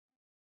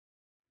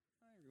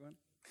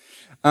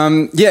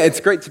Yeah, it's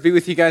great to be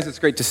with you guys. It's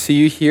great to see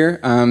you here.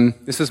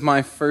 This is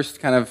my first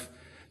kind of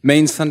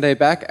main Sunday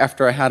back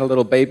after I had a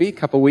little baby a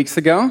couple weeks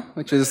ago,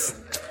 which is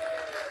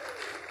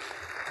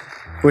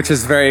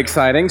very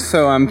exciting.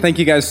 So thank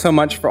you guys so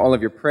much for all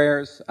of your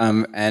prayers,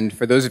 and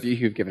for those of you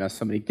who've given us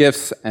so many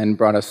gifts and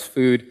brought us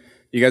food.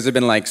 You guys have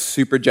been like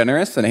super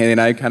generous, and Haley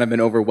and I have kind of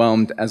been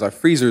overwhelmed as our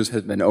freezers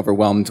have been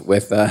overwhelmed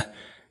with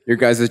your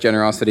guys'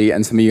 generosity,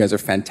 and some of you guys are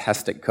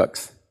fantastic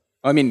cooks.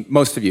 I mean,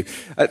 most of you.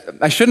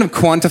 I shouldn't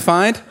have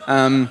quantified.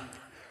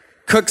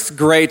 Cooks,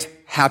 great,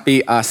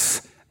 happy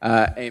us.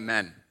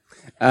 Amen.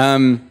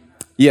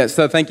 Yeah,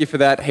 so thank you for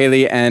that.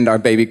 Haley and our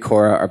baby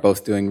Cora are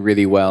both doing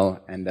really well,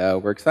 and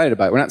we're excited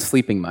about it. We're not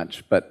sleeping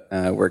much, but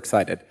we're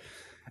excited.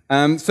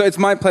 So it's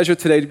my pleasure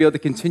today to be able to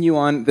continue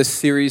on this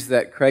series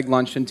that Craig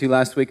launched into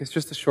last week. It's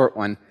just a short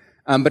one,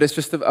 but it's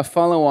just a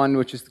follow-on,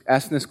 which is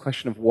asking this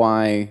question of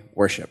why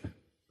worship.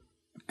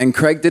 And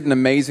Craig did an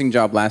amazing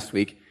job last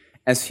week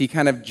as he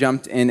kind of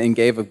jumped in and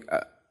gave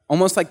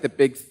almost like the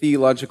big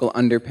theological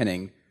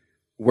underpinning,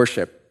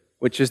 worship,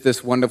 which is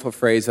this wonderful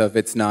phrase of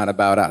it's not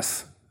about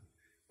us,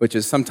 which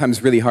is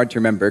sometimes really hard to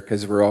remember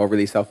because we're all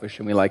really selfish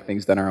and we like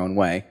things done our own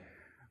way.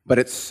 But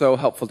it's so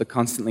helpful to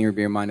constantly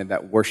be reminded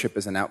that worship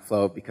is an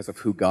outflow because of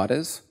who God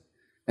is.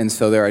 And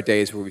so there are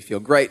days where we feel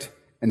great,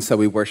 and so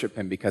we worship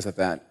him because of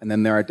that. And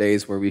then there are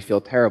days where we feel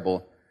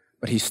terrible,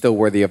 but he's still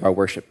worthy of our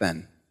worship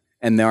then.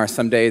 And there are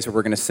some days where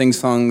we're going to sing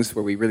songs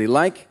where we really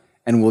like,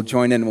 and we'll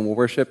join in and we'll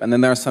worship. And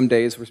then there are some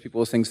days where people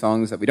will sing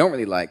songs that we don't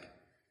really like,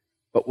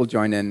 but we'll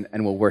join in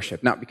and we'll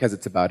worship, not because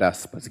it's about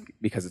us, but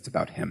because it's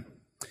about him.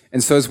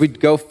 And so as we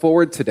go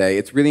forward today,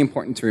 it's really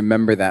important to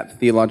remember that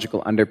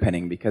theological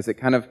underpinning because it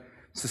kind of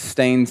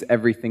sustains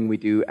everything we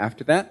do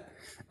after that.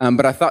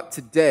 But I thought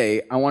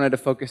today I wanted to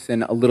focus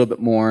in a little bit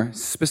more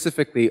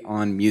specifically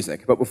on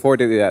music. But before I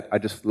do that,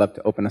 I'd just love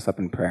to open us up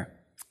in prayer.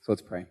 So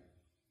let's pray.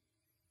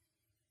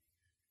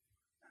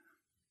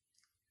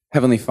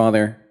 Heavenly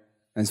Father,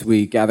 as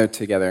we gather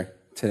together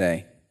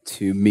today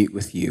to meet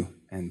with you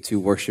and to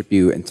worship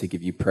you and to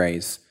give you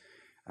praise,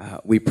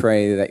 we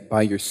pray that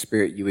by your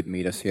Spirit you would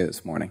meet us here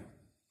this morning.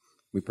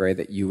 We pray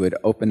that you would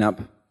open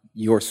up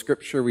your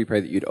scripture. We pray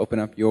that you'd open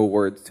up your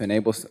words to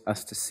enable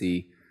us to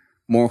see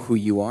more who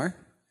you are,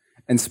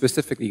 and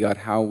specifically, God,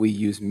 how we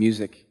use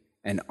music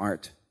and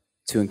art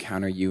to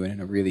encounter you in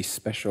a really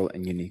special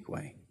and unique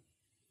way.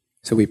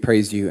 So we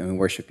praise you and we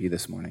worship you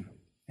this morning.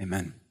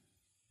 Amen.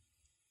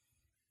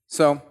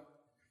 So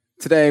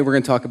today we're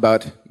going to talk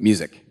about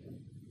music.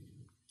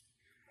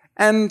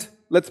 And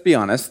let's be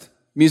honest,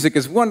 music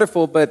is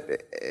wonderful,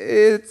 but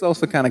it's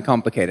also kind of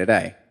complicated,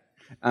 eh?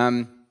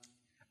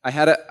 I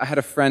had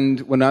a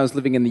friend when I was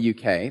living in the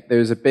UK. There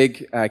was a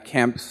big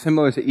camp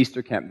similar to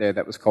Easter camp there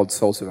that was called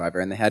Soul Survivor,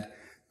 and they had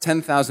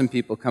 10,000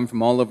 people come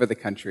from all over the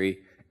country,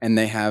 and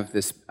they have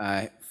this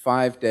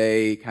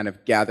 5-day kind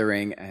of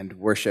gathering and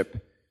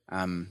worship,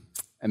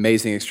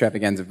 amazing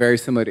extravaganza, very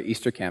similar to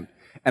Easter camp.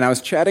 And I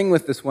was chatting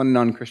with this one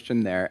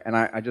non-Christian there, and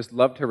I just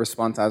loved her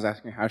response. I was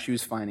asking her how she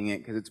was finding it,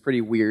 because it's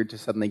pretty weird to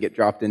suddenly get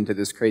dropped into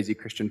this crazy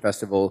Christian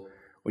festival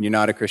when you're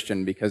not a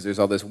Christian, because there's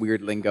all this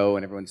weird lingo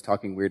and everyone's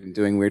talking weird and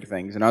doing weird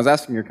things. And I was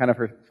asking her kind of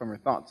from her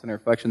thoughts and her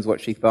reflections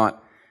what she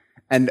thought.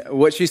 And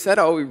what she said,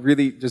 it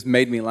really just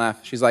made me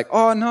laugh. She's like,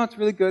 oh, no, it's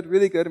really good,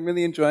 I'm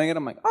really enjoying it.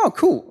 I'm like, oh,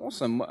 cool,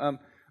 awesome.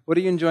 What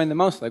are you enjoying the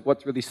most? Like,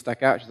 what's really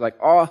stuck out? She's like,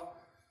 oh,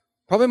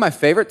 probably my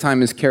favorite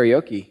time is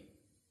karaoke.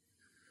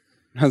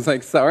 I was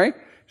like, sorry?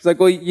 She's like,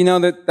 well, you know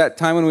that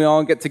time when we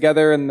all get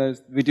together and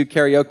we do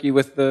karaoke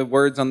with the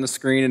words on the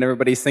screen and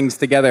everybody sings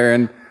together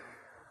and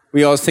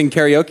we all sing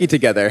karaoke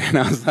together. And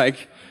I was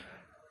like,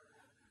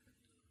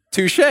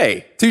 touche.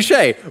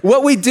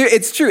 What we do,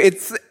 it's true,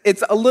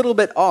 it's a little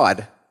bit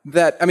odd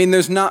that, I mean,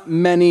 there's not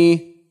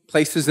many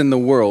places in the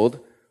world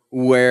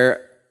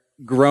where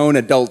grown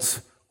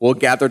adults will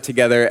gather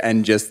together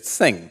and just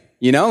sing.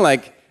 You know,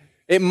 like,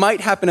 it might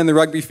happen in the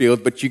rugby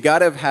field, but you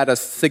gotta have had a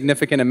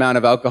significant amount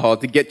of alcohol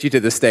to get you to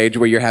the stage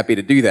where you're happy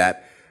to do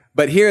that.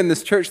 But here in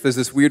this church, there's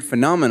this weird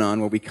phenomenon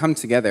where we come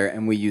together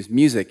and we use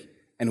music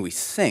and we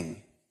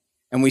sing.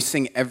 And we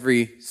sing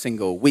every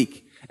single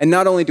week. And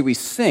not only do we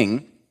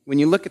sing, when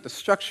you look at the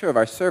structure of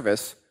our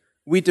service,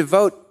 we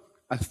devote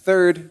a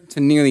third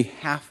to nearly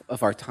half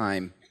of our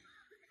time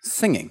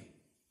singing,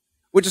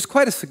 which is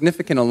quite a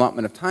significant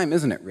allotment of time,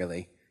 isn't it,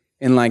 really,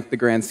 in like the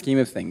grand scheme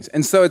of things.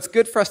 And so it's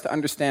good for us to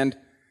understand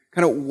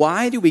kind of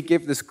why do we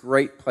give this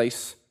great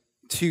place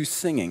to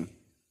singing?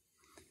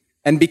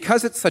 And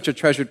because it's such a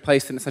treasured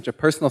place and it's such a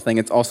personal thing,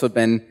 it's also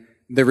been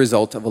the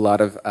result of a lot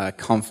of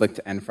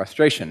conflict and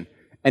frustration.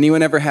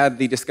 Anyone ever had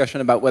the discussion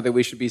about whether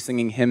we should be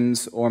singing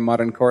hymns or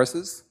modern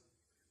choruses?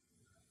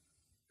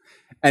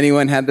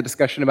 Anyone had the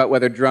discussion about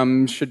whether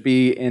drums should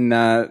be in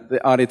the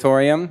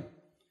auditorium?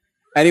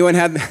 Anyone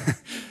had...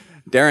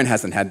 Darren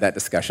hasn't had that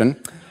discussion.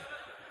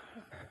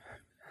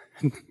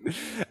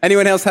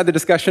 Anyone else had the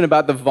discussion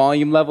about the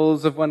volume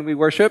levels of when we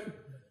worship?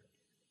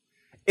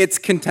 It's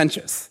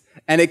contentious.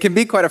 And it can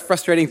be quite a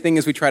frustrating thing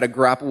as we try to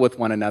grapple with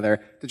one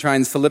another to try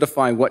and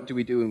solidify what do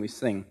we do when we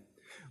sing.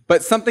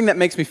 But something that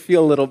makes me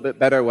feel a little bit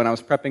better when I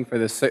was prepping for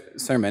this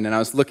sermon, and I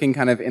was looking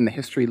kind of in the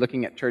history,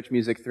 looking at church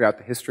music throughout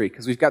the history,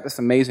 because we've got this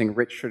amazing,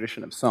 rich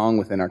tradition of song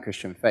within our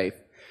Christian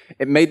faith.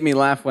 It made me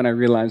laugh when I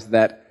realized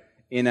that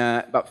in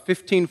about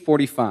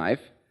 1545,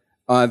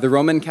 the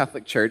Roman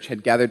Catholic Church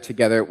had gathered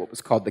together what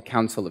was called the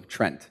Council of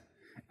Trent.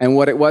 And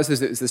what it was is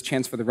this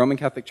chance for the Roman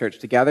Catholic Church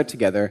to gather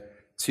together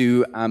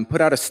to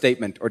put out a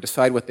statement or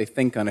decide what they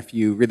think on a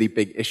few really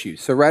big issues.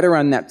 So right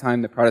around that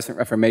time, the Protestant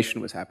Reformation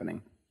was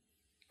happening.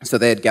 So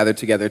they had gathered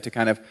together to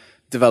kind of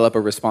develop a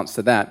response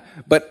to that.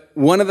 But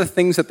one of the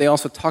things that they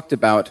also talked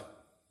about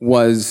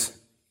was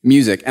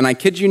music. And I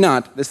kid you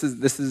not, this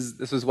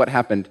is what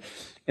happened.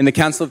 In the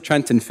Council of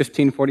Trent in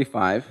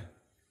 1545,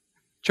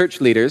 church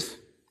leaders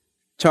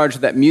charged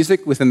that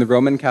music within the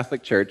Roman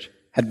Catholic Church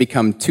had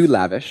become too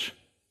lavish,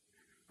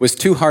 was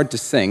too hard to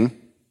sing,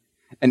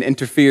 and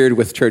interfered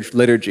with church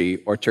liturgy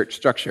or church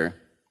structure.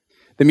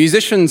 The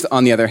musicians,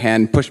 on the other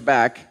hand, pushed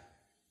back,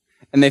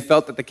 and they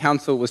felt that the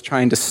council was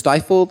trying to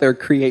stifle their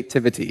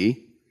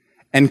creativity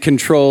and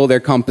control their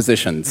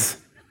compositions.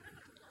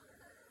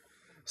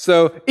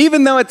 So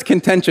even though it's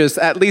contentious,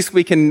 at least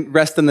we can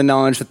rest in the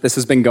knowledge that this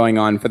has been going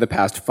on for the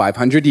past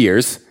 500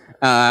 years,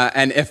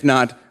 and if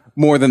not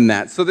more than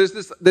that. So there's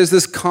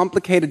this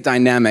complicated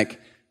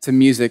dynamic to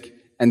music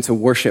and to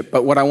worship.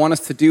 But what I want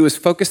us to do is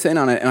focus in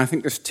on it, and I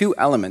think there's two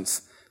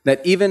elements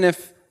that even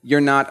if you're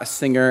not a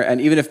singer,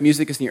 and even if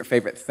music isn't your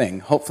favorite thing,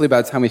 hopefully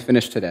by the time we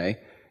finish today,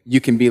 you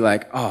can be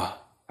like, oh,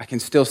 I can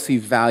still see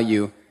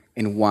value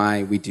in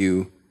why we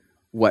do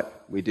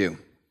what we do.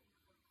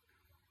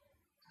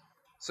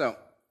 So,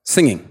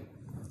 singing.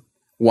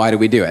 Why do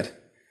we do it?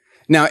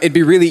 Now, it'd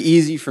be really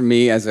easy for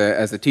me as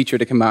a teacher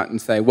to come out and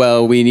say,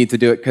 well, we need to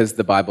do it because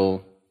the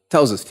Bible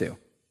tells us to.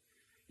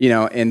 You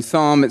know, in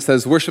Psalm, it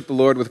says, worship the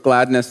Lord with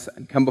gladness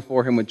and come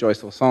before him with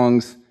joyful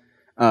songs.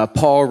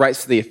 Paul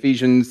writes to the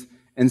Ephesians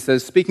and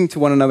says, speaking to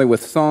one another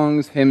with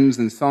songs, hymns,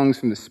 and songs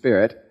from the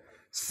Spirit,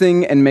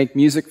 sing and make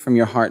music from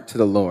your heart to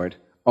the Lord,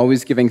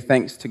 always giving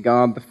thanks to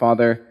God, the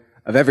Father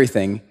of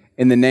everything,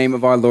 in the name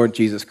of our Lord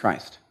Jesus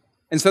Christ.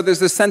 And so there's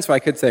this sense where I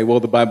could say, well,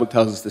 the Bible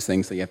tells us to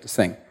sing, so you have to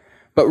sing.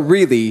 But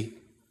really,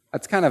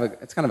 it's kind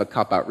of a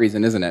cop-out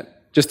reason, isn't it?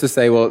 Just to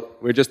say, well,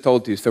 we're just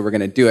told to, so we're going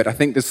to do it. I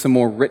think there's some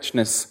more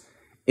richness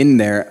in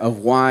there of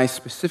why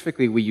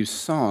specifically we use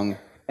song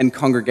and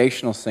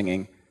congregational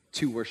singing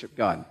to worship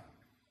God.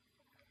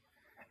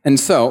 And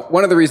so,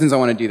 one of the reasons I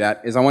want to do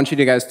that is I want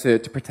you guys to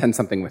pretend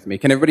something with me.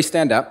 Can everybody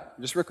stand up?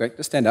 Just real quick,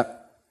 just stand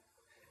up.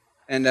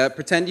 And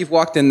pretend you've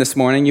walked in this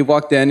morning. You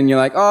walked in and you're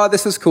like, oh,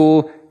 this is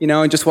cool. You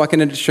know, and just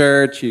walking into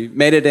church, you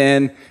made it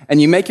in,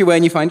 and you make your way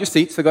and you find your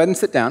seat, so go ahead and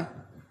sit down.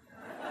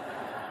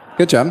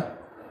 Good job.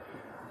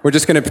 We're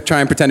just going to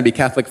try and pretend to be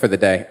Catholic for the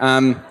day.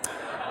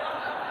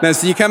 Now,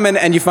 so you come in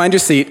and you find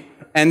your seat,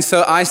 and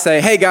so I say,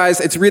 hey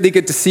guys, it's really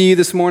good to see you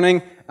this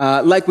morning.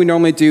 Like we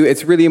normally do,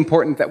 it's really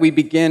important that we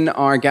begin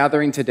our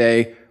gathering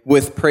today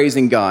with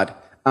praising God.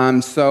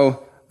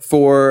 So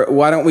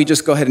why don't we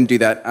just go ahead and do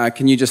that?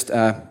 Can you just go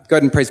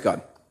ahead and praise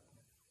God?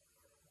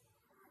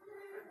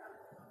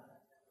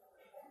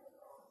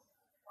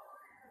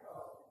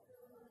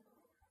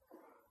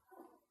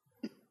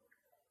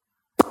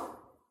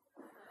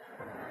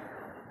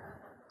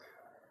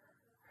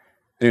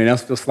 Anyone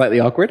else feel slightly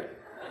awkward?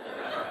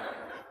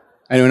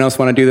 Anyone else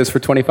want to do this for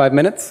 25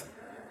 minutes?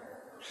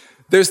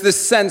 There's this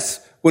sense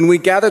when we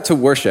gather to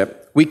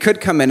worship, we could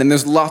come in, and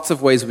there's lots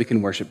of ways we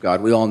can worship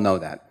God. We all know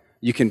that.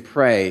 You can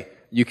pray,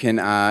 you can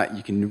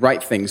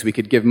write things, we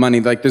could give money.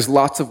 Like, there's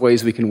lots of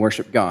ways we can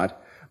worship God.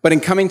 But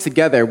in coming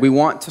together, we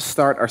want to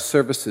start our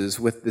services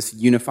with this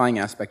unifying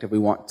aspect of we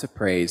want to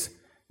praise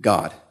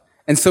God.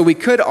 And so we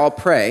could all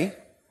pray,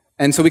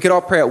 and so we could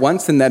all pray at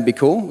once, and that'd be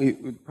cool.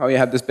 We'd probably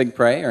have this big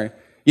pray, or,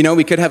 you know,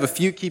 we could have a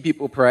few key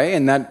people pray,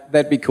 and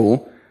that'd be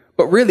cool.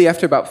 But really,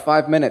 after about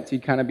 5 minutes,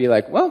 you'd kind of be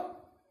like, well,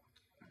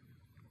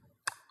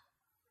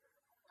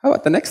 how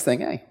about the next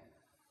thing, eh?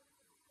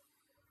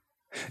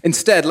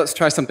 Instead, let's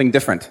try something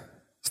different.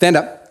 Stand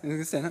up.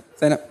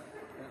 Stand up.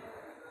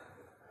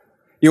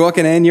 You're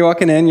walking in,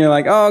 you're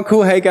like, oh,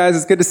 cool, hey guys,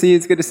 it's good to see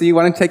you.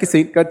 Why don't you take a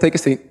seat? Go ahead, take a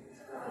seat.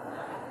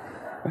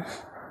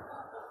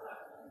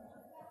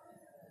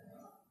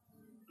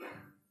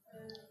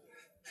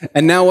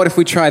 And now what if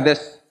we try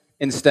this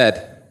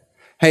instead?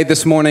 Hey,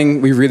 this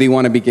morning, we really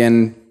want to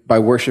begin by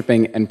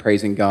worshiping and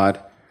praising God.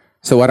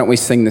 So why don't we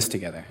sing this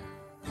together?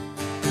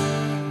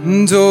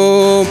 And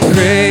oh,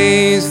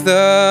 praise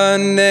the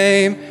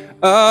name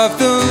of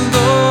the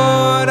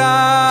Lord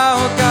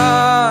our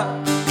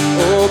God.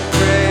 Oh,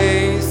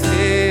 praise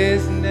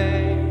his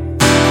name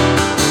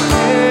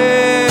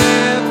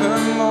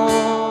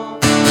evermore.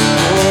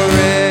 For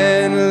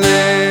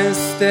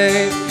endless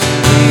days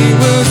we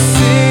will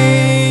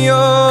sing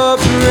your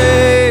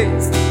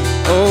praise,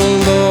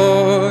 oh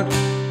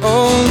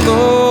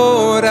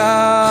Lord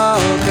our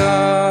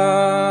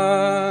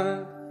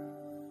God.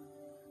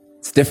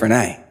 It's different,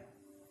 eh?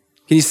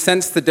 Can you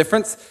sense the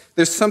difference?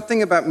 There's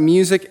something about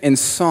music and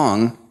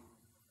song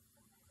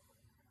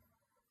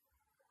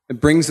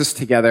that brings us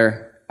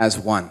together as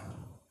one.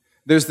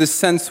 There's this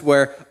sense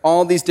where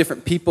all these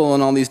different people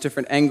and all these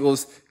different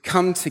angles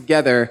come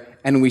together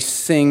and we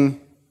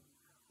sing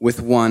with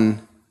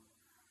one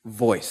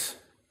voice.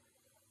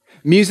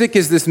 Music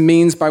is this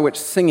means by which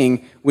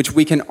which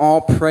we can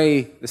all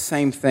pray the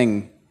same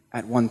thing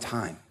at one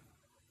time.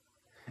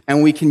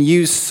 And we can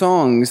use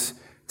songs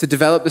to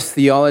develop this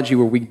theology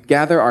where we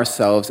gather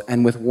ourselves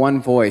and with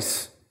one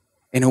voice,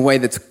 in a way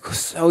that's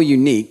so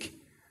unique,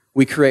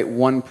 we create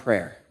one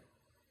prayer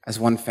as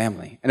one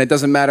family. And it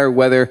doesn't matter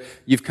whether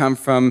you've come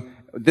from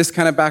this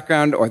kind of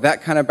background or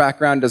that kind of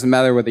background. It doesn't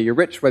matter whether you're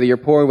rich, whether you're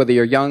poor, whether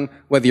you're young,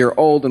 whether you're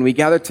old. And we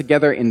gather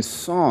together in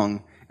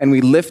song and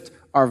we lift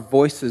our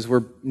voices.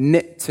 We're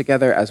knit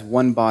together as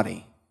one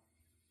body,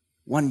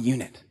 one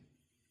unit,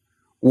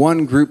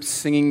 one group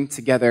singing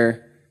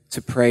together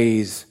to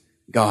praise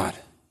God.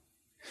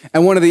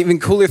 And one of the even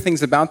cooler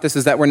things about this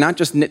is that we're not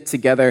just knit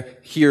together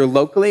here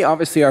locally.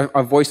 Obviously,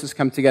 our voices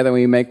come together and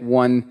we make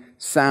one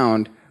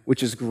sound,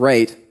 which is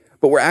great.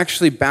 But we're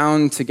actually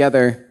bound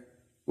together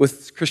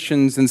with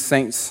Christians and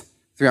saints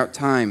throughout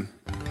time.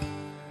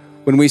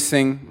 When we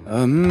sing,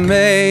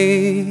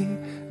 Amazing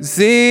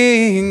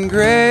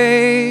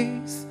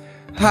Grace,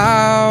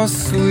 how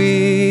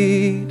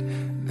sweet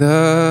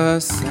the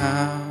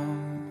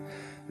sound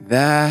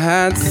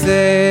that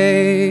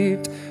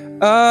saved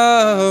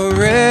a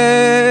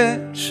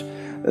wretch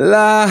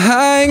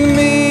like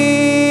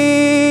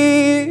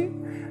me.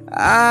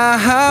 I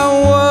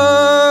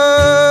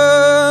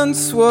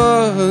once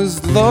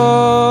was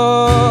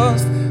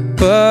lost,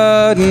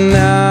 but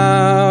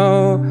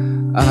now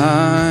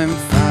I'm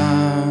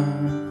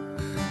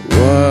found.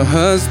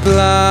 Was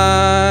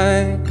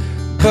blind,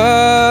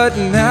 but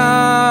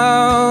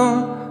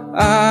now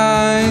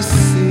I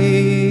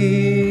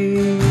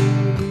see.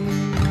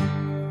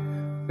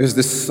 There's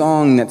this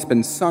song that's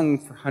been sung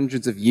for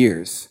hundreds of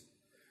years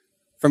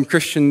from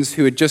Christians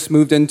who had just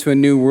moved into a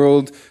new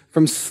world,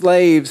 from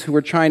slaves who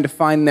were trying to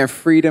find their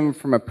freedom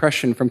from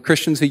oppression, from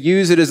Christians who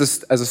use it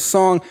as a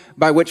song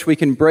by which we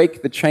can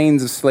break the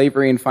chains of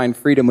slavery and find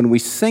freedom. When we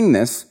sing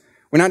this,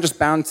 we're not just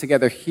bound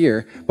together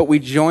here, but we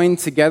join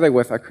together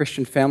with our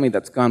Christian family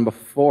that's gone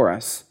before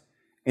us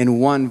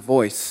in one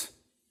voice,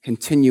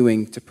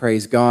 continuing to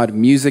praise God.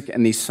 Music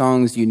and these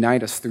songs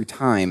unite us through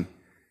time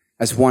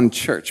as one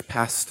church,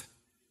 past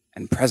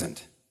and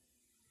present.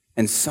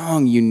 And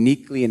song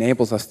uniquely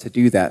enables us to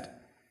do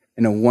that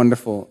in a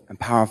wonderful and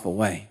powerful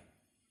way.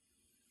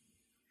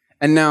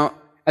 And now,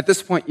 at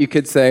this point, you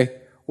could say,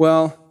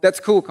 well, that's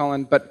cool,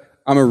 Colin, but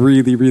I'm a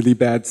really, really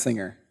bad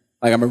singer.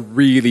 I'm a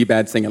really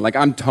bad singer.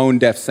 I'm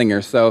tone-deaf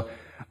singer, so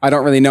I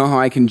don't really know how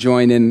I can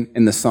join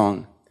in the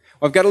song.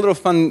 Well, I've got a little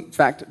fun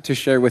fact to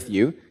share with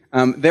you.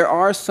 There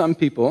are some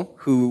people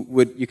who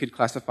you could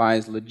classify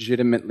as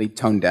legitimately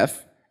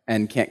tone-deaf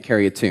and can't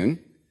carry a tune.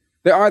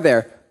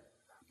 There.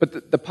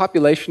 But the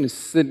population is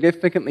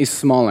significantly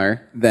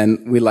smaller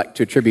than we like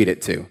to attribute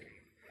it to.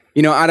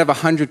 Out of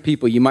 100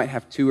 people, you might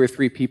have 2 or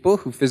 3 people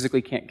who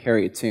physically can't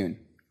carry a tune.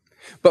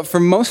 But for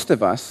most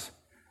of us,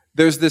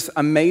 there's this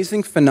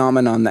amazing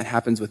phenomenon that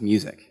happens with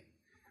music.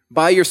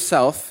 By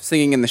yourself,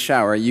 singing in the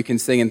shower, you can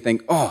sing and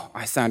think, oh,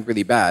 I sound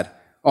really bad.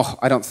 Oh,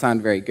 I don't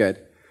sound very good.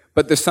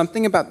 But there's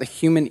something about the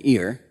human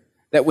ear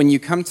that when you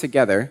come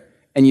together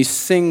and you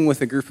sing with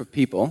a group of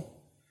people,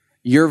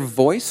 your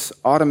voice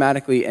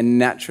automatically and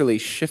naturally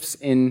shifts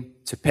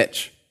into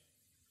pitch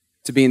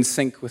to be in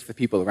sync with the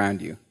people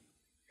around you.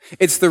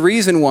 It's the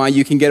reason why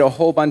you can get a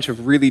whole bunch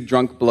of really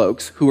drunk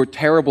blokes who are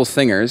terrible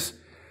singers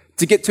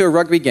to get to a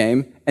rugby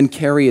game and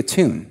carry a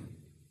tune.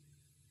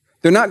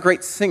 They're not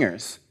great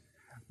singers,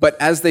 but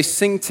as they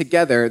sing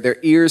together, their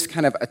ears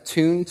kind of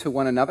attune to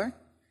one another,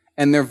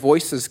 and their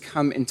voices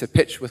come into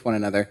pitch with one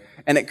another,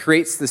 and it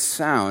creates this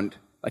sound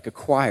like a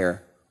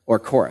choir or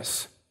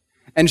chorus.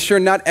 And sure,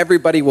 not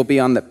everybody will be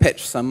on the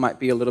pitch. Some might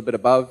be a little bit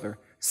above, or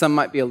some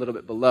might be a little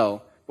bit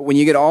below. But when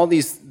you get all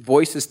these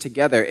voices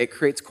together, it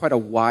creates quite a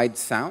wide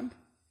sound.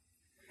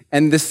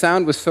 And this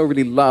sound was so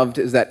really loved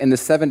is that in the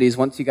 70s,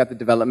 once you got the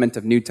development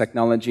of new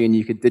technology and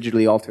you could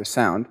digitally alter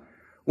sound,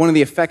 one of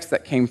the effects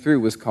that came through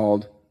was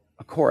called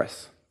a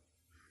chorus.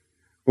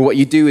 Where what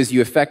you do is you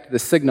affect the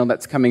signal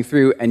that's coming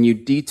through and you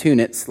detune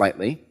it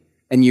slightly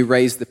and you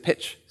raise the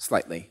pitch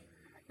slightly.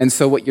 And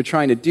so what you're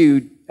trying to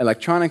do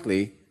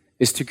electronically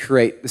is to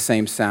create the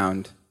same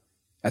sound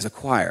as a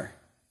choir,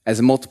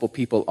 as multiple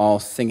people all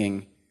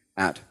singing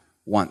at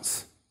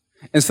once.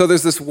 And so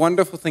there's this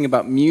wonderful thing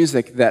about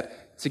music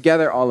that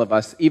together all of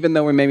us, even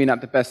though we're maybe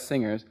not the best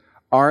singers,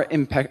 our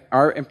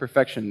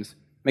imperfections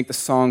make the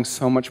song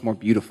so much more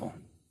beautiful.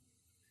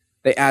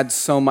 They add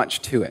so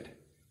much to it.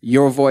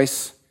 Your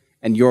voice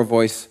and your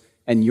voice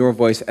and your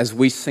voice, as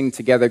we sing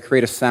together,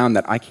 create a sound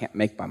that I can't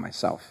make by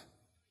myself.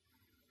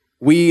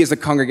 We as a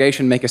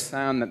congregation make a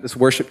sound that this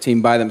worship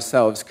team by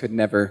themselves could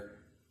never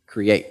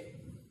create.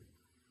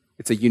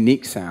 It's a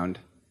unique sound,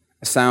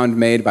 a sound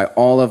made by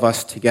all of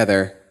us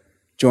together,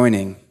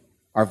 joining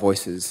our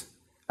voices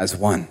as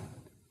one.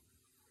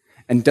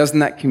 And doesn't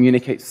that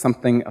communicate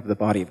something of the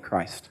body of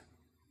Christ?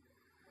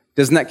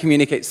 Doesn't that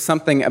communicate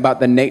something about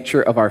the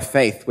nature of our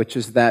faith, which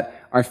is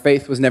that our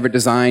faith was never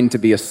designed to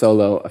be a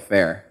solo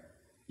affair?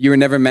 You were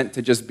never meant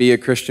to just be a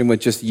Christian with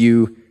just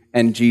you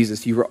and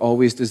Jesus. You were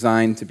always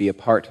designed to be a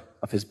part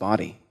of his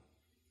body,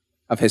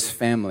 of his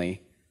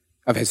family,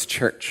 of his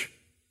church.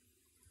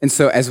 And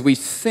so as we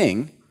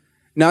sing,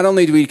 not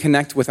only do we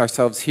connect with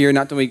ourselves here,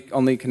 not do we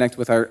only connect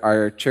with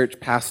our church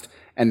past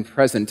and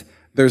present,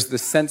 there's the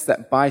sense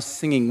that by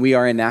singing we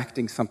are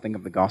enacting something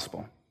of the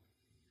gospel,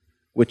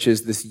 which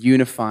is this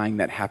unifying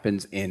that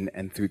happens in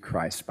and through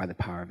Christ by the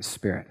power of his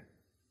Spirit.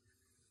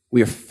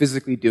 We are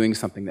physically doing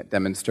something that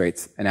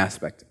demonstrates an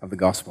aspect of the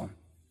gospel.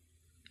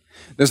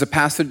 There's a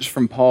passage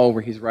from Paul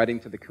where he's writing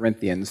to the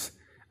Corinthians,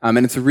 and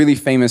it's a really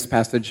famous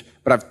passage,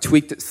 but I've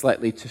tweaked it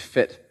slightly to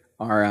fit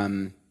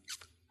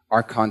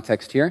our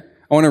context here.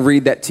 I want to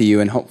read that to you,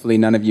 and hopefully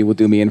none of you will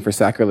do me in for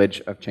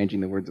sacrilege of changing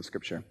the words of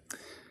Scripture.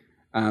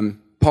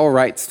 Paul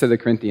writes to the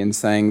Corinthians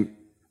saying,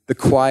 "The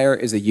choir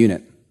is a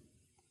unit.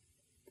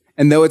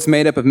 And though it's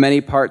made up of many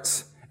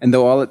parts, and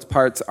though all its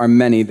parts are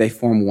many, they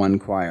form one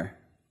choir.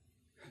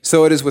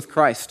 So it is with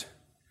Christ.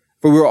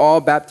 For we were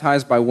all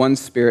baptized by one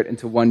Spirit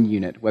into one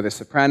unit, whether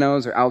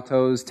sopranos or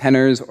altos,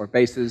 tenors or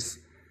basses.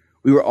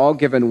 We were all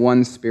given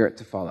one Spirit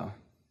to follow.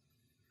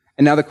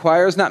 And now the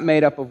choir is not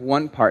made up of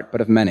one part,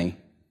 but of many.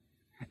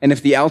 And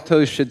if the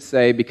altos should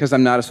say, 'Because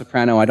I'm not a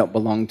soprano, I don't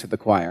belong to the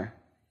choir,'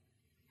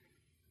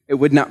 it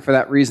would not for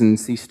that reason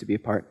cease to be a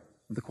part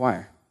of the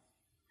choir.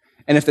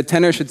 And if the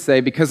tenor should say,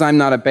 'Because I'm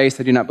not a bass,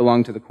 I do not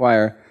belong to the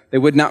choir,' they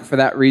would not for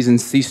that reason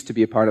cease to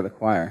be a part of the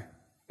choir.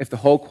 If the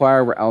whole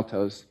choir were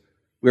altos,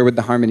 where would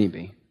the harmony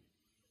be?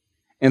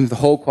 And if the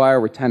whole choir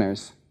were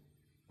tenors,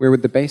 where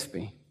would the bass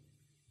be?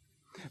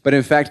 But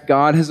in fact,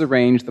 God has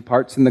arranged the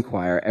parts in the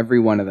choir, every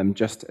one of them,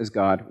 just as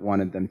God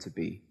wanted them to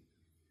be.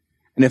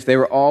 And if they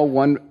were all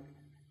one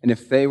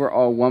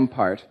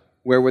part,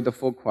 where would the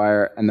full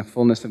choir and the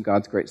fullness of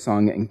God's great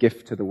song and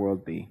gift to the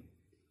world be?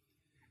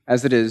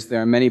 As it is,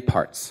 there are many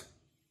parts,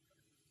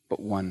 but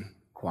one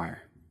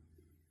choir."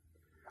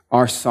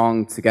 Our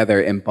song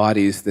together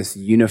embodies this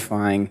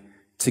unifying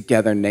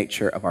together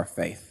nature of our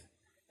faith,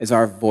 as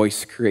our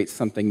voice creates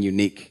something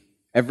unique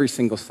every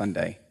single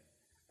Sunday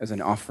as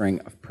an offering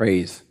of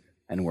praise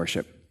and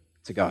worship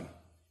to God.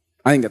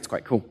 I think that's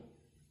quite cool.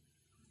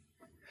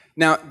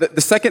 Now,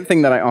 the second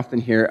thing that I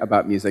often hear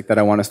about music that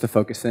I want us to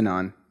focus in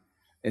on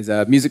is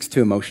music's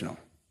too emotional.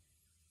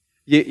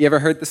 You ever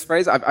heard this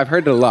phrase? I've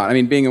heard it a lot. I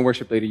mean, being a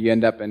worship leader, you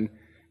end up in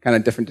kind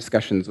of different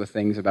discussions with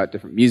things about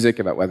different music,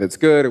 about whether it's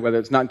good or whether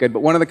it's not good. But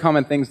one of the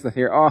common things that I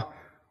hear,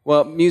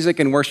 well, music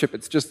and worship,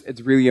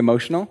 it's really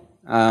emotional.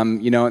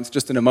 It's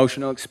just an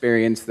emotional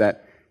experience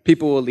that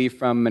people will leave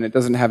from, and it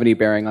doesn't have any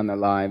bearing on their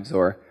lives.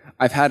 Or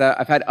I've had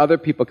other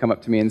people come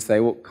up to me and say,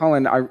 "Well,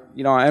 Colin, I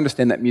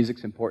understand that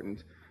music's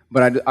important,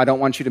 but I don't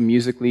want you to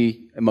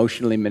musically,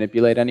 emotionally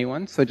manipulate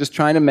anyone. So just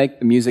trying to make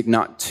the music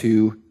not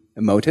too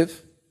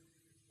emotive.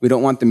 We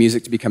don't want the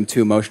music to become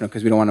too emotional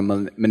because we don't want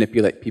to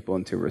manipulate people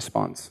into a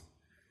response."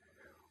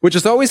 Which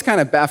is always kind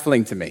of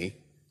baffling to me,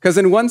 because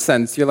in one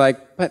sense, you're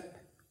like, but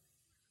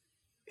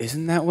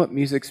isn't that what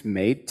music's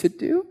made to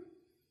do?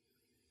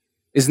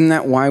 Isn't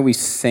that why we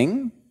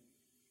sing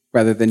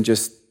rather than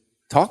just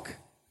talk?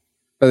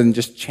 Rather than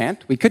just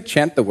chant? We could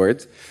chant the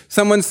words.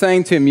 Someone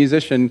saying to a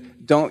musician,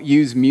 "Don't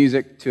use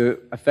music to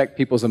affect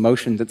people's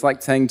emotions." It's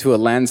like saying to a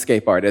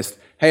landscape artist,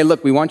 "Hey,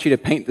 look, we want you to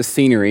paint the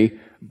scenery,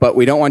 but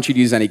we don't want you to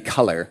use any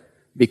color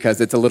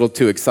because it's a little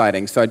too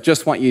exciting, so I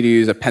just want you to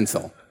use a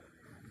pencil."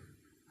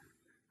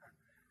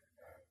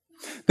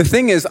 The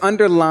thing is,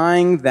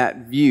 underlying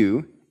that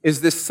view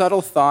is this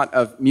subtle thought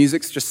of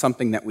music's just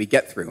something that we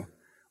get through.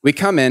 We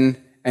come in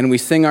and we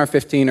sing our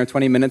 15 or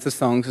 20 minutes of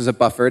songs as a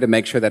buffer to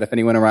make sure that if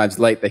anyone arrives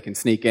late, they can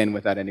sneak in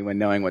without anyone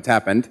knowing what's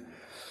happened.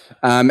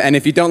 And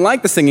if you don't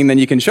like the singing, then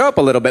you can show up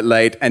a little bit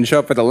late and show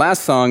up for the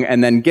last song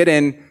and then get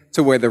in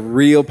to where the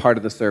real part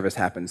of the service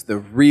happens, the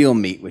real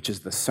meat, which is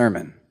the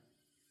sermon.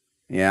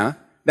 Yeah?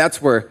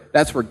 That's where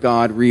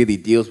God really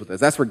deals with us.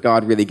 That's where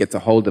God really gets a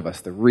hold of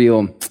us, the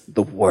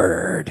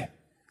Word.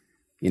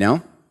 You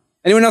know?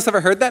 Anyone else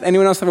ever heard that?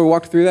 Anyone else ever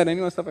walked through that?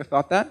 Anyone else ever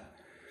thought that?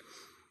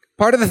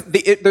 Part of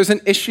there's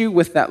an issue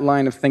with that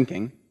line of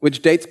thinking,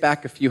 which dates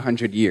back a few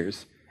hundred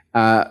years.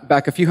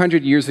 Back a few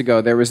hundred years ago,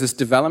 there was this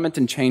development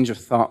and change of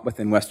thought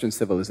within Western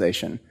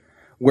civilization,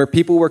 where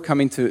people were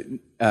coming to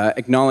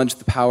acknowledge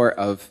the power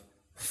of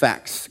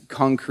facts,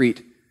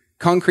 concrete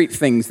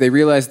things. They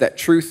realized that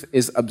truth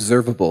is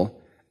observable,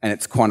 and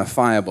it's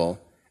quantifiable,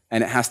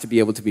 and it has to be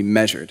able to be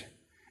measured.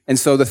 And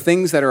so the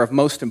things that are of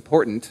most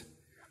important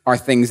are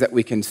things that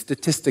we can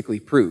statistically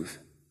prove.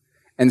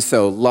 And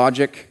so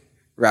logic,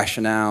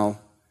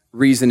 rationale,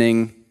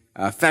 reasoning,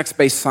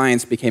 facts-based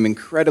science became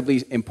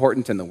incredibly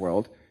important in the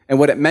world. And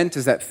what it meant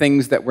is that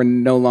things that were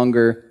no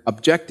longer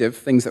objective,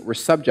 things that were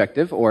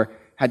subjective or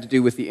had to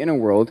do with the inner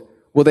world,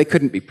 well, they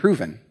couldn't be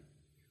proven.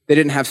 They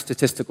didn't have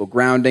statistical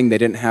grounding. They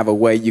didn't have a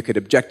way you could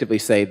objectively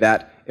say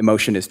that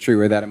emotion is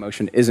true or that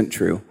emotion isn't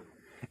true.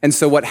 And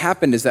so what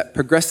happened is that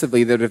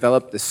progressively there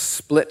developed this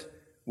split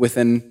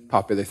within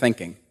popular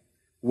thinking.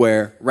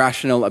 where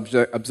rational,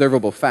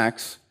 observable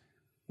facts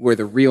were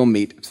the real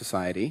meat of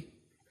society,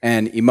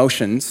 and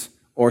emotions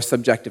or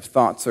subjective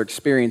thoughts or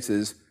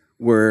experiences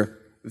were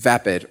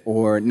vapid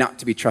or not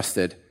to be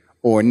trusted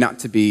or not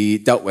to be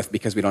dealt with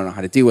because we don't know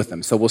how to deal with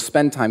them. So we'll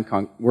spend time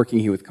working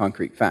here with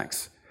concrete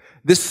facts.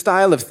 This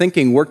style of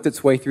thinking worked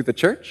its way through the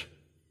church,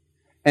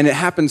 and it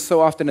happens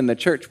so often in the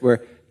church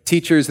where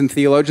teachers and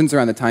theologians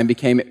around the time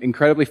became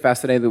incredibly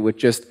fascinated with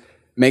just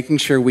making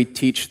sure we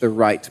teach the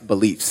right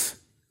beliefs.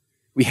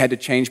 We had to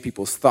change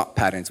people's thought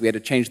patterns. We had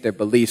to change their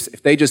beliefs.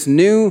 If they just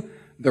knew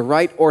the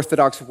right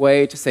orthodox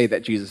way to say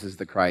that Jesus is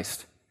the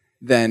Christ,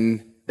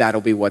 then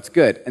that'll be what's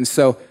good. And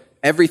so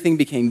everything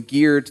became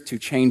geared to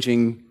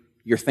changing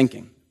your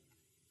thinking.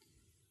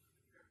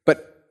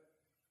 But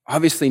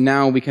obviously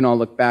now we can all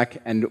look back,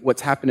 and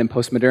what's happened in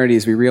postmodernity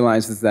is we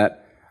realize is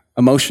that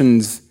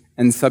emotions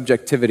and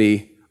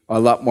subjectivity are a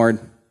lot more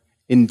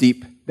in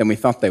deep than we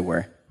thought they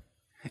were.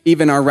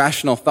 Even our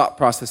rational thought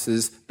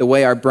processes, the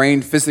way our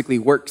brain physically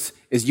works,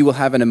 is you will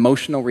have an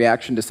emotional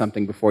reaction to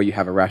something before you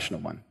have a rational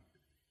one.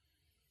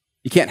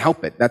 You can't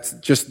help it. That's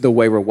just the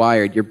way we're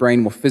wired. Your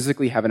brain will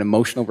physically have an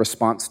emotional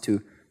response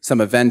to some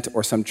event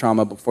or some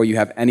trauma before you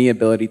have any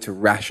ability to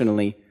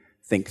rationally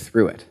think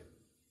through it.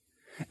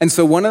 And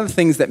so one of the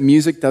things that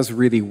music does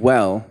really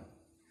well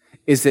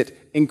is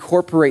it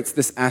incorporates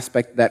this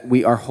aspect that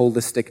we are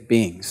holistic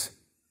beings.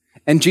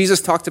 And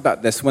Jesus talked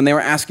about this when they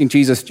were asking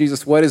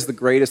Jesus, what is the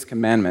greatest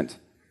commandment?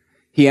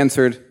 He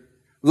answered,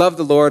 love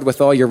the Lord with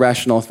all your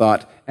rational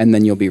thought, and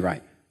then you'll be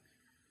right.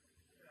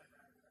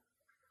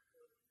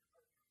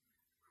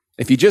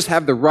 If you just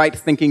have the right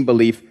thinking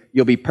belief,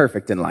 you'll be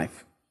perfect in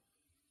life.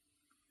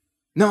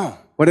 No.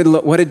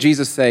 What did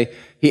Jesus say?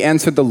 He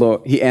answered,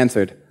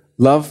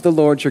 love the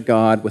Lord your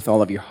God with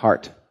all of your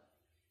heart,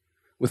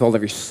 with all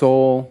of your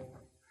soul,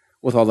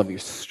 with all of your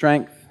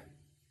strength,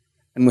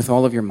 and with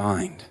all of your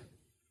mind.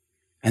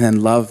 And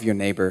then love your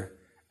neighbor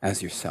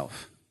as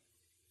yourself.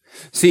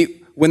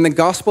 See, when the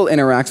gospel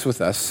interacts with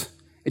us,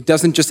 it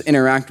doesn't just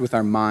interact with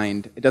our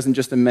mind. It doesn't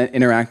just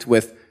interact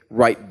with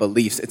right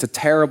beliefs. It's a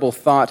terrible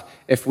thought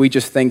if we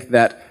just think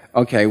that,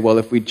 okay, well,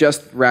 if we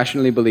just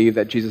rationally believe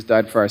that Jesus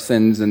died for our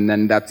sins and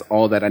then that's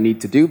all that I need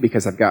to do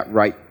because I've got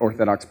right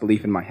orthodox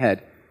belief in my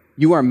head,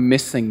 you are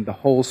missing the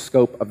whole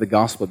scope of the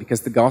gospel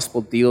because the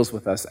gospel deals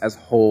with us as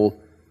whole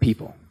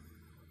people.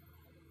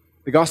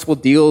 The gospel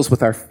deals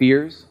with our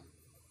fears.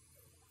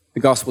 The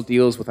gospel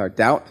deals with our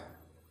doubt.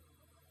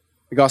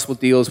 The gospel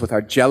deals with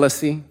our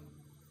jealousy,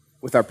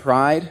 with our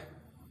pride,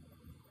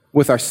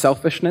 with our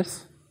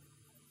selfishness.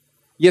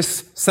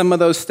 Yes, some of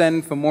those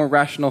stem from more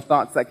rational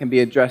thoughts that can be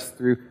addressed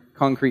through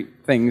concrete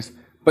things,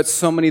 but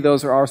so many of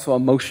those are also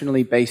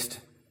emotionally based,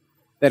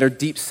 that are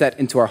deep set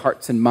into our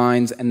hearts and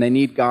minds, and they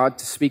need God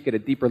to speak at a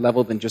deeper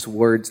level than just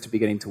words to be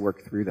getting to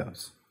work through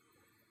those.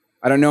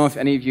 I don't know if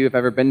any of you have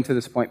ever been to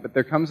this point, but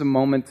there comes a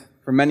moment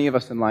for many of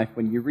us in life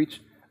when you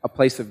reach a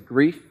place of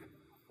grief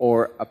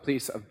or a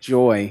place of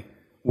joy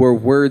where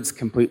words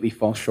completely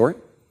fall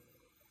short,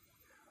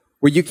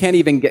 where you can't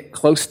even get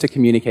close to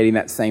communicating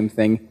that same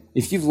thing.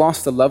 If you've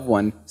lost a loved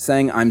one,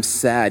 saying I'm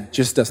sad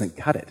just doesn't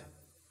cut it.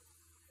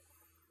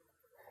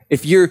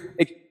 If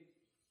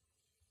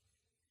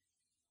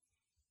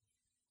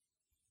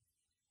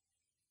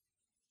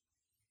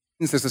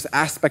there's this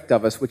aspect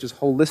of us which is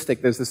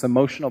holistic, there's this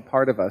emotional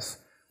part of us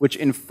which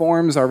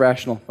informs our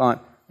rational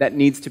thought that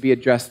needs to be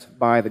addressed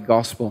by the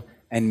gospel,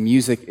 and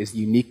music is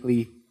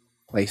uniquely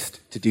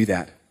placed to do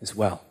that as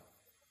well.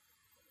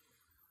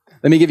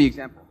 Let me give you an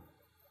example.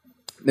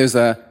 There's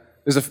a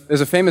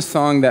famous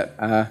song that,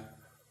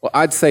 well,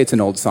 I'd say it's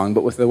an old song,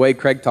 but with the way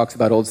Craig talks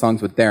about old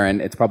songs with Darren,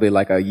 it's probably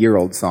like a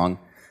year-old song.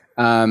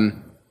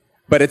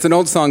 But it's an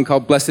old song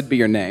called Blessed Be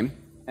Your Name,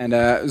 and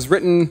it was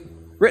written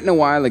a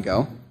while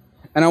ago.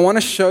 And I want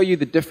to show you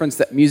the difference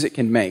that music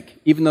can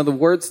make, even though the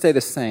words stay the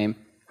same,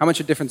 how much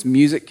a difference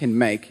music can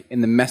make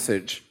in the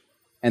message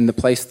and the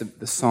place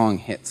the song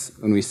hits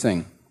when we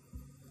sing.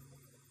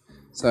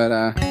 So,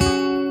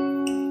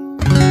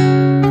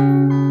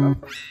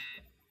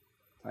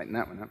 tighten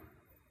that one up.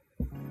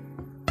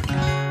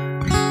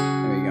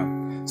 There you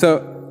go.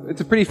 So,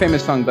 it's a pretty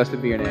famous song,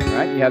 Blessed Be Your Name,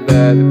 right? You have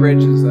the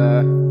bridge is,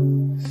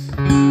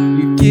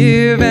 you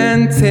give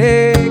and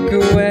take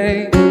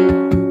away.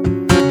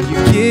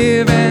 You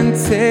give and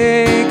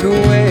take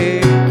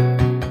away.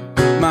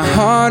 My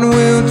heart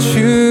will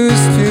choose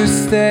to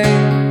stay.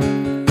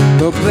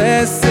 Oh,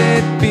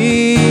 blessed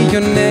be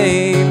your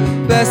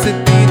name.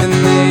 Blessed be the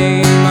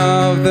name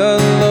of the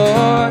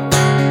Lord.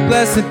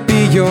 Blessed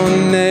be your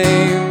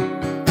name.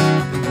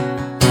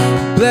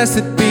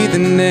 Blessed be the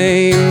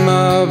name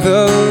of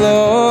the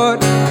Lord.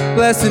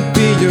 Blessed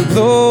be your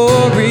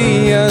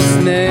glorious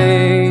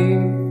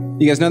name.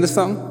 You guys know this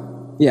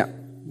song? Yeah.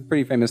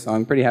 Pretty famous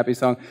song, pretty happy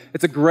song.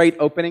 It's a great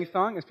opening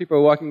song as people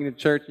are walking into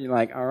church and you're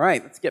like, all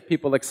right, let's get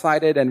people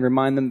excited and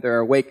remind them they're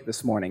awake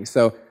this morning.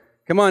 So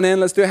come on in,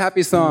 let's do a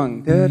happy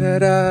song. Da, da,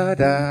 da,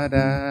 da,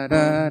 da,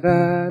 da,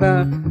 da,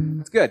 da.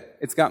 It's good.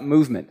 It's got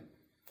movement.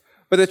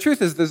 But the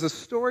truth is there's a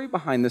story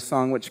behind this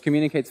song which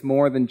communicates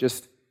more than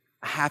just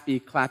a happy,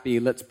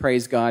 clappy, let's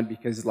praise God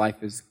because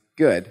life is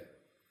good.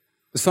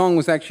 The song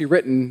was actually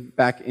written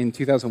back in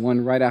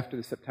 2001, right after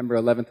the September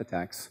 11th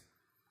attacks,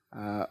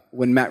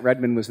 when Matt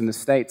Redman was in the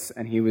States,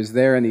 and he was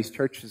there in these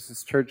churches.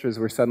 His churches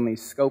were suddenly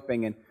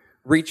scoping and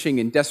reaching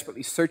and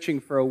desperately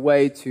searching for a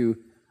way to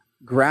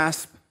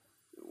grasp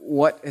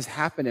what has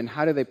happened and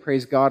how do they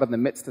praise God in the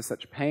midst of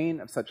such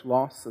pain, of such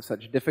loss, of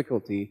such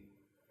difficulty.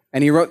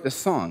 And he wrote this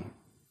song.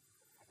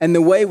 And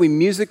the way we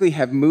musically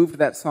have moved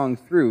that song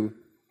through,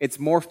 it's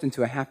morphed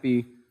into a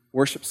happy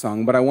worship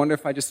song. But I wonder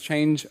if I just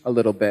change a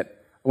little bit.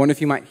 I wonder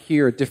if you might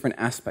hear a different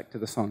aspect to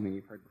the song than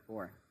you've heard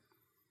before.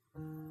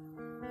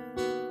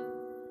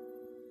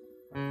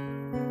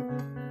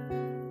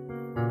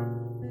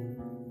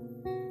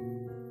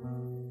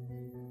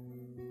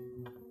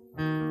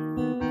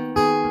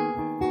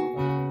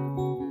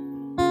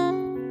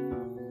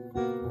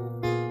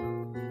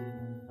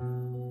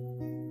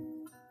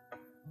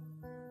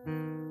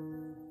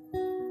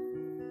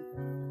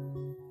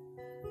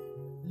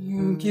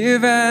 You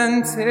give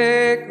and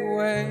take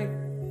away.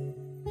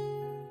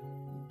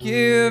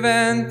 Give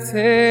and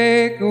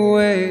take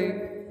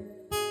away.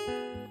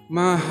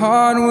 My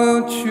heart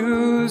will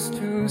choose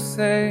to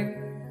say,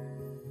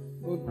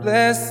 oh,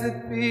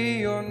 blessed be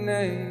your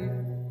name.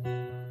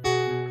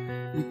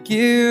 You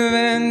give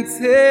and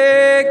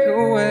take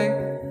away.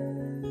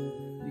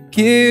 You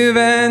give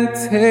and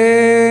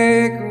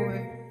take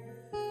away.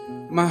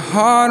 My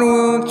heart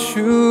will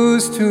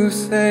choose to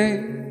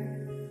say,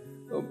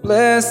 oh,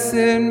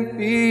 blessed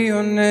be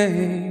your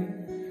name.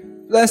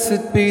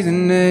 Blessed be the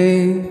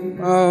name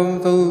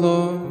of the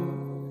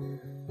Lord.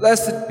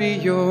 Blessed be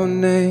your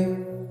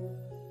name.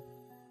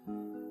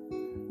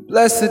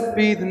 Blessed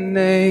be the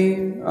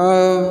name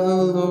of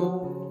the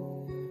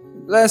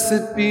Lord.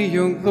 Blessed be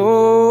your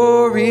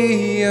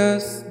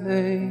glorious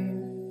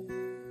name.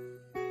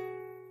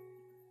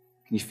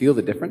 Can you feel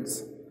the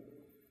difference?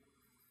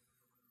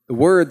 The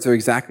words are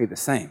exactly the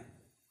same.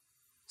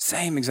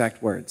 Same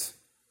exact words.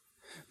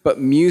 But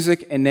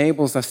music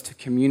enables us to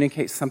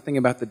communicate something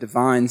about the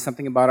divine,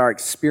 something about our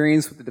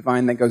experience with the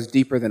divine that goes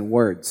deeper than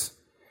words.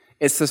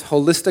 It's this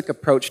holistic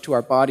approach to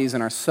our bodies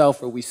and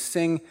ourself where we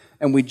sing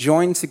and we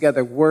join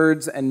together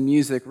words and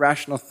music,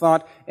 rational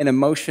thought and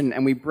emotion,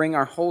 and we bring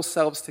our whole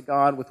selves to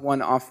God with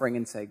one offering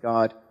and say,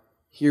 God,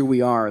 here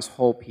we are as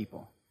whole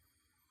people.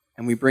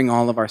 And we bring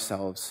all of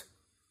ourselves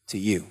to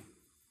you.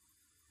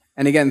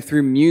 And again,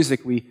 through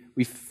music,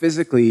 we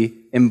physically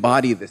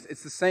embody this.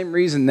 It's the same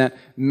reason that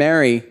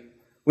Mary,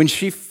 when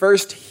she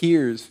first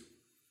hears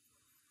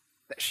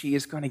that she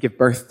is going to give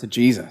birth to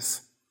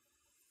Jesus,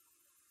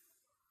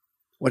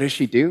 what does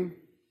she do?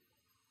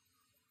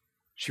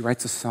 She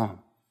writes a song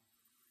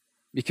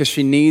because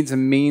she needs a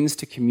means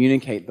to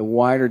communicate the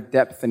wider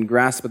depth and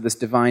grasp of this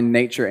divine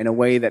nature in a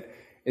way that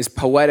is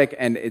poetic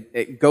and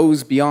it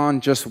goes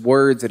beyond just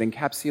words. It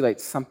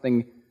encapsulates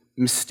something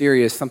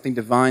mysterious, something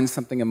divine,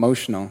 something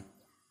emotional.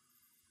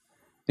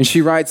 And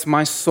she writes,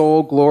 my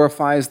soul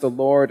glorifies the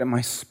Lord, and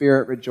my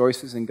spirit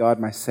rejoices in God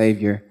my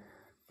Savior,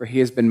 for he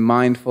has been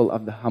mindful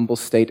of the humble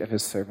state of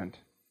his servant.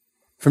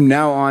 From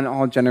now on,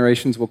 all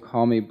generations will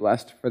call me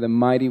blessed, for the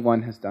Mighty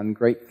One has done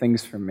great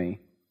things for me.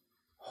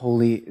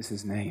 Holy is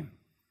his name.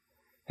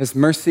 His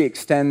mercy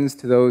extends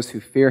to those who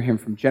fear him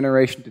from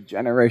generation to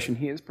generation.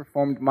 He has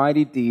performed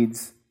mighty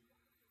deeds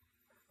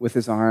with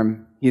his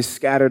arm. He has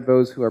scattered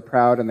those who are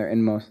proud in their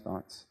inmost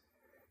thoughts.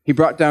 He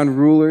brought down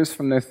rulers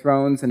from their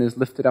thrones and has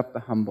lifted up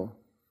the humble.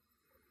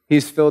 He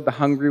has filled the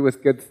hungry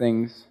with good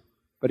things,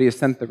 but he has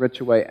sent the rich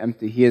away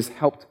empty. He has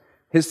helped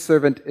his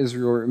servant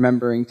Israel,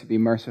 remembering to be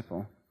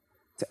merciful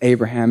to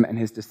Abraham and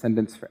his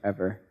descendants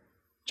forever,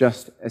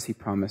 just as he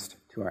promised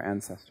to our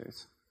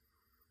ancestors.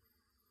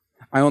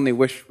 I only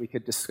wish we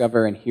could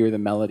discover and hear the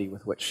melody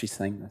with which she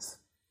sang this.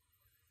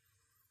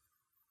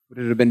 Would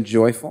it have been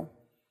joyful?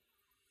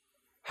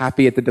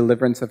 Happy at the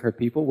deliverance of her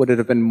people? Would it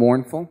have been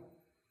mournful?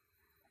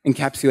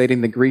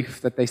 Encapsulating the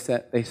grief that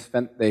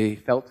they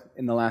felt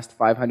in the last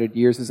 500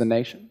 years as a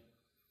nation?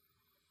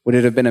 Would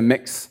it have been a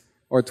mix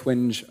or a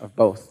twinge of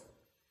both?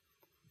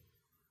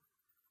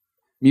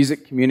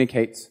 Music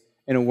communicates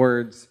in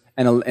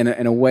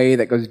a way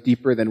that goes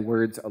deeper than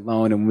words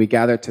alone. And when we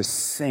gather to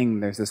sing,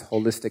 there's this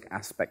holistic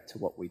aspect to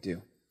what we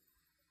do.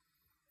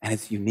 And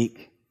it's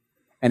unique.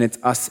 And it's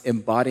us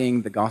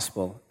embodying the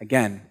gospel,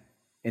 again,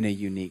 in a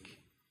unique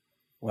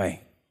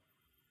way.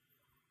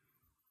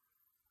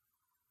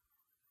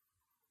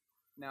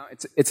 Now,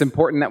 it's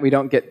important that we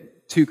don't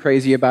get too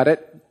crazy about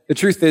it. The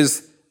truth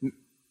is,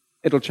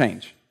 it'll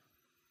change.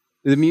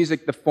 The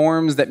music, the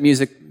forms that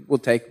music will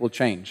take will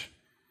change.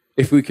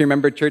 If we can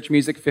remember church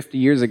music 50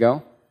 years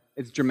ago,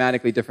 it's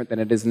dramatically different than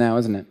it is now,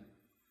 isn't it?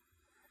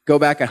 Go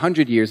back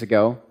 100 years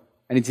ago,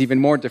 and it's even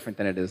more different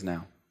than it is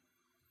now.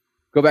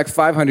 Go back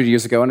 500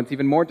 years ago, and it's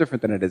even more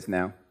different than it is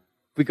now.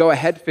 If we go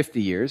ahead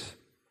 50 years,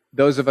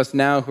 those of us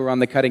now who are on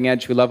the cutting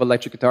edge, who love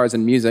electric guitars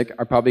and music,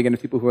 are probably going to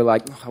be people who are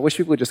like, I wish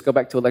people would just go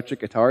back to electric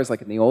guitars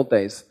like in the old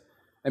days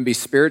and be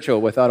spiritual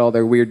without all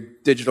their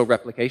weird digital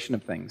replication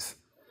of things.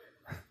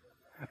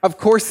 Of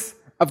course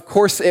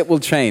it will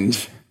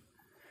change.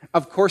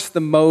 Of course, the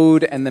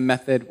mode and the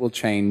method will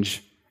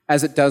change,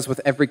 as it does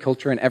with every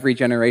culture and every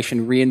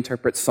generation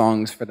reinterprets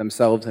songs for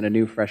themselves in a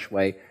new, fresh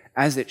way,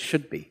 as it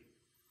should be.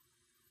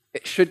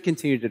 It should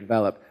continue to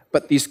develop.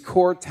 But these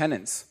core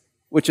tenets,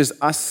 which is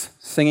us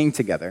singing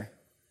together,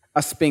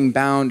 us being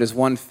bound as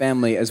one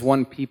family, as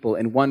one people,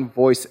 in one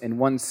voice, in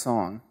one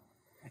song,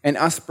 and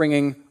us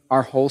bringing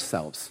our whole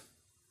selves,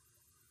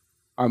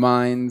 our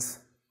minds,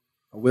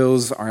 our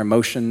wills, our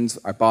emotions,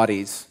 our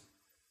bodies,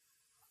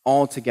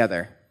 all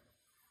together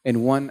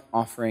in one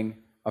offering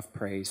of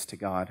praise to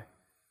God.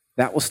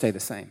 That will stay the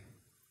same.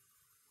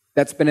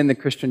 That's been in the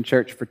Christian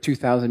church for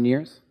 2,000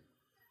 years.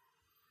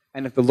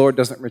 And if the Lord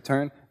doesn't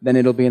return, then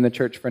it'll be in the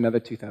church for another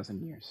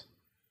 2,000 years.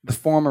 The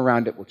form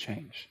around it will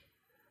change.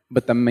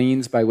 But the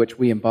means by which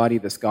we embody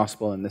this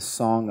gospel and this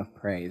song of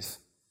praise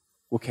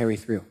will carry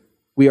through.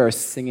 We are a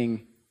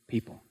singing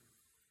people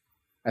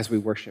as we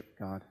worship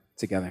God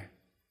together.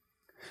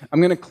 I'm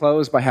going to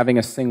close by having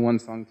us sing one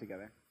song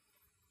together.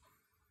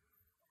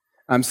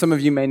 Some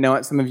of you may know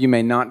it, some of you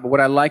may not, but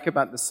what I like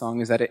about this song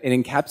is that it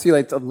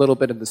encapsulates a little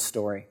bit of the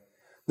story.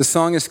 The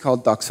song is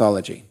called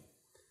Doxology,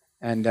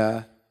 and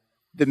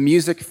the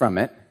music from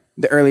it,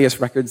 the earliest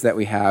records that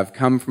we have,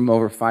 come from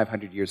over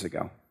 500 years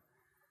ago.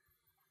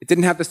 It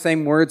didn't have the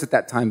same words at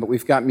that time, but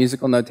we've got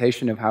musical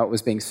notation of how it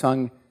was being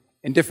sung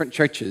in different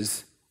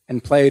churches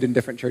and played in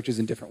different churches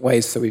in different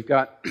ways. So we've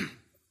got,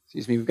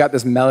 we've got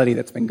this melody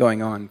that's been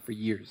going on for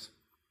years.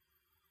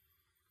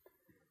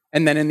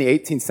 And then in the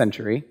 18th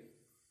century,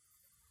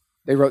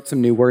 they wrote some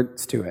new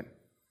words to it.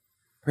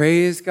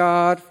 Praise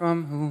God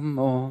from whom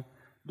all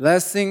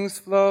blessings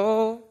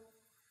flow.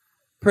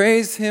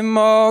 Praise him,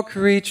 all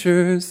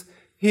creatures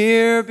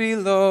here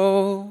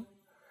below.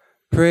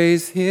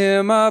 Praise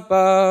him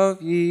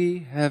above, ye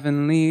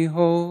heavenly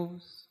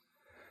hosts.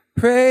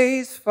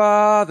 Praise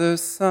Father,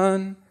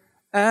 Son,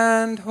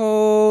 and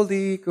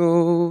Holy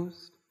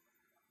Ghost.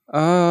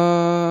 Amen.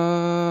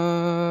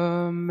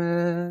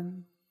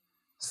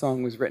 The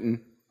song was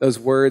written. Those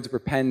words were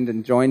penned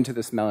and joined to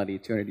this melody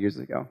 200 years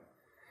ago.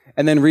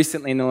 And then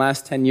recently, in the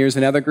last 10 years,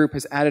 another group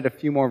has added a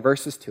few more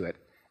verses to it.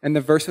 And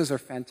the verses are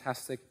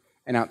fantastic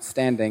and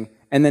outstanding.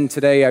 And then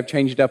today, I've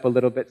changed it up a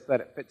little bit so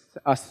that it fits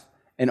us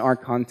in our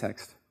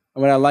context.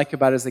 And what I like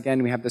about it is,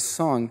 again, we have this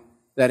song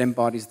that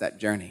embodies that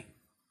journey.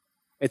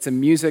 It's a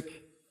music,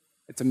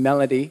 it's a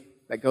melody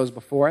that goes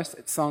before us.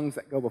 It's songs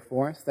that go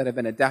before us that have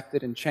been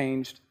adapted and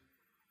changed.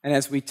 And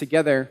as we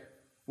together,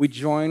 we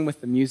join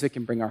with the music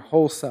and bring our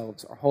whole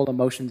selves, our whole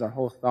emotions, our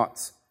whole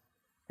thoughts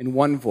in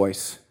one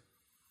voice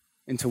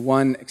into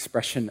one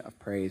expression of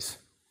praise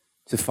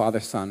to Father,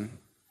 Son,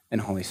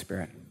 and Holy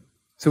Spirit.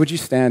 So would you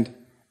stand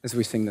as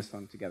we sing this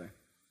song together?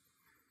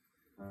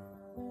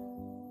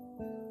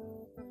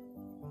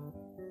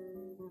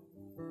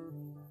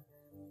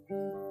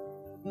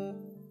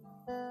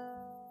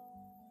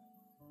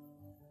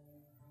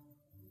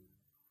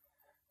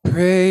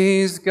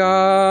 Praise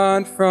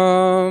God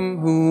from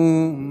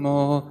whom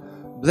all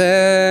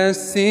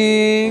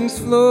blessings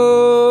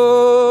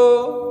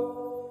flow.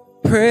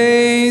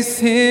 Praise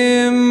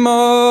him,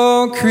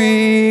 all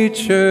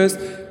creatures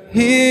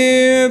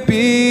here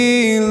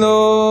below.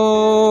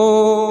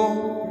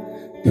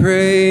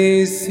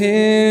 Praise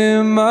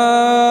him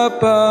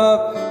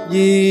above,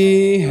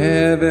 ye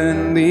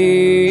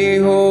heavenly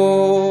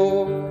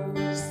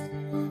hosts.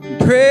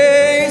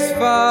 Praise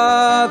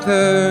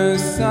Father,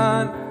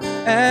 Son,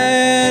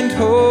 and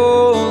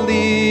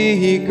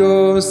Holy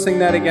Ghost. Sing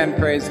that again.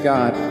 Praise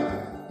God.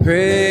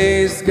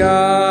 Praise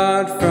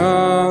God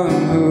from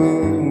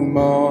whom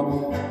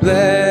all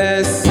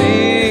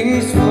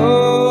blessings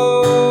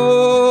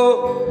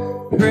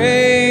flow.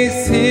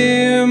 Praise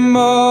him,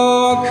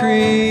 all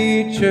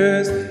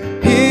creatures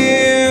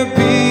here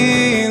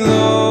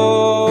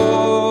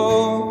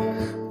below.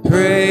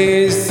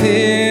 Praise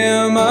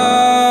him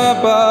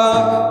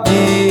above,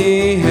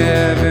 ye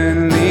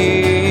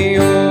heavenly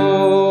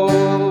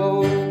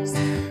hosts.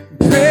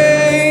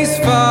 Praise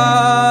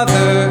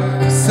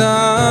Father,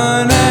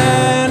 Son,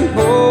 and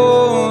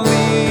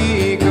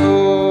Holy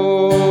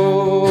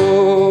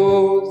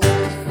Ghost.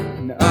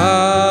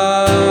 Amen.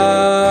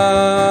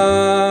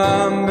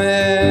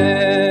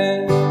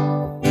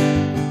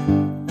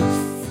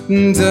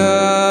 And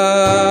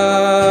amen.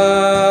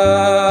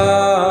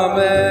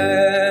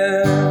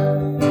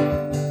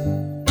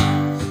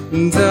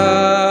 And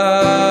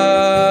amen.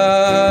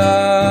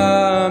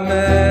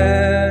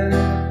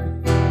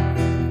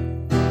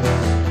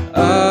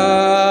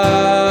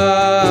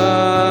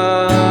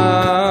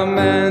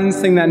 Amen.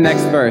 Sing that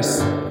next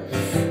verse.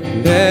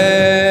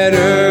 Let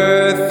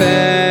earth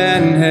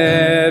and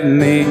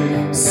heavenly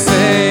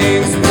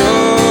saints proclaim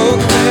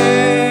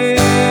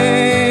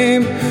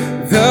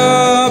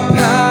the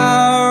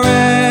power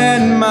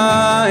and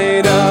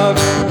might of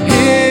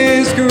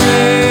his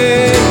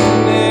great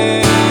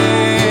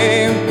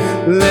name.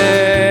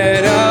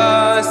 Let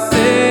us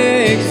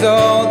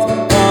exalt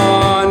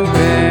on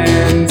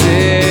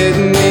bended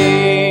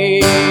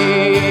knee.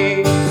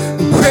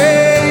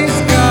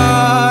 Praise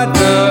God,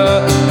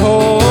 the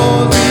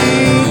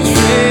Holy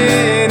Trinity.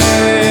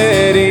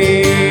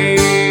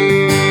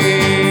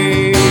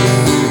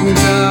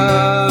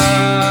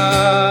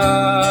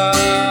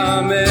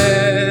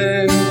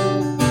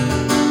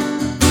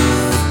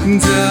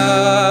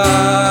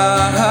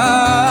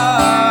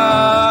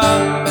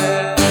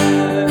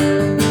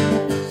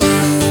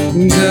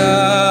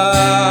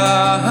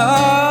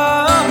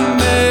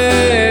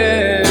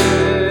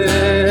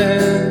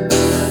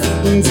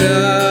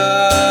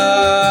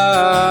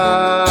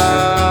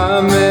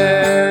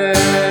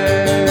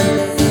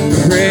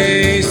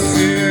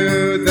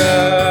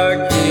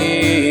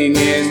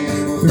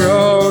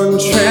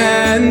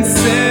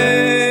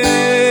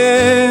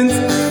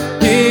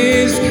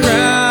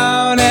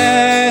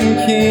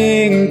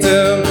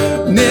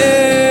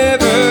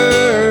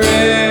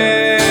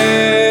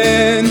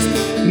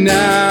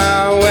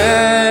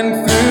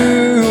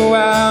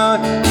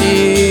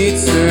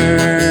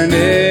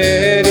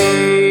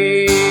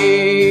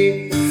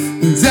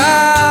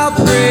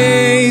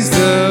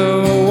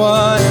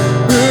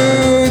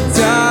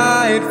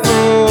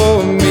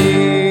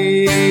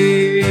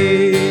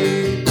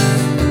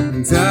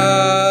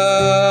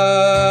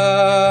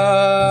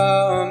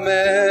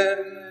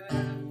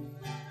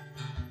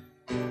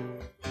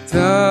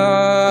 Amen.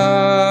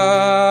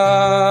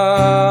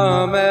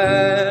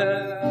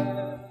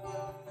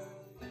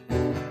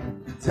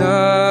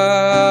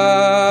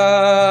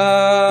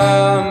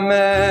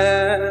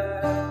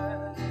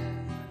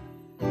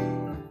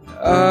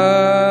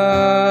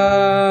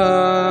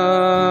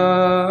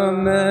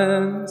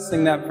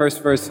 Sing that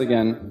first verse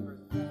again.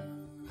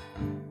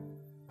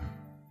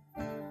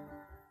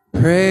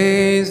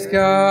 Praise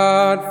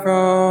God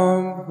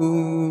from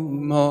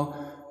whom all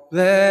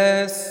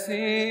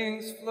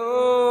blessings flow.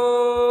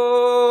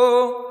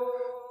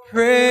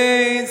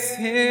 Praise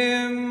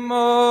Him,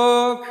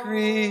 all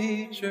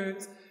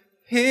creatures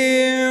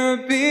here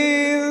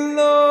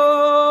below.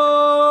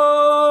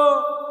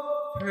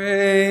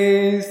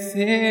 Praise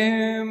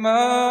Him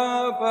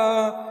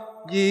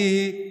above,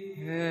 ye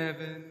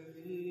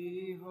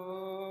heavenly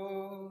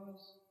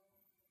hosts.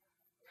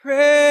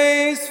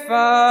 Praise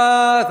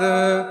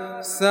Father,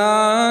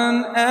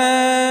 Son,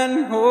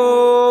 and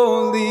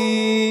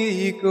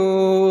Holy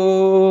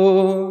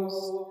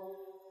Ghost.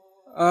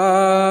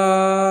 Amen.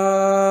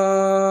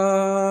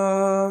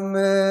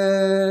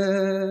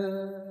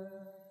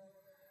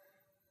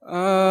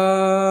 Amen.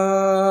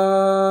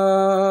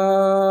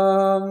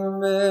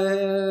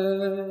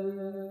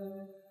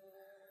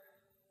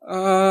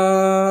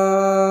 Amen.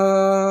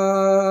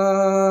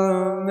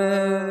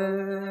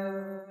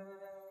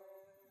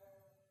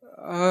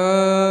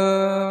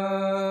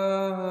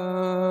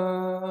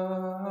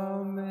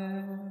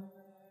 Amen.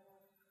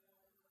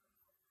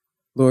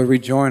 Lord, we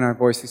join our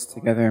voices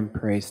together in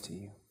praise to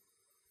you.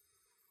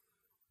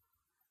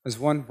 As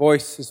one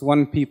voice, as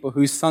one people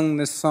who sung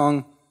this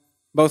song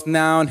both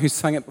now and who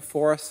sung it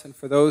before us, and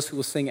for those who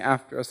will sing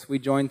after us, we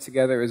join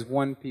together as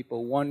one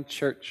people, one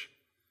church,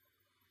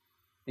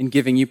 in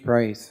giving you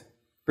praise,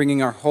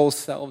 bringing our whole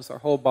selves, our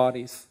whole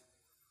bodies,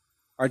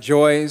 our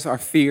joys, our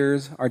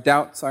fears, our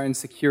doubts, our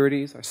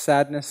insecurities, our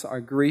sadness, our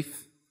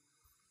grief,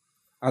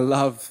 our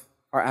love,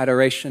 our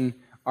adoration,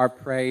 our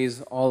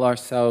praise, all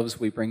ourselves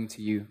we bring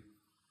to you.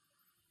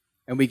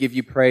 And we give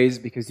you praise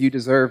because you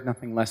deserve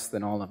nothing less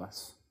than all of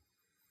us.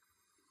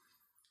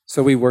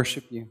 So we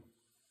worship you.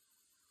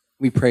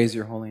 We praise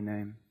your holy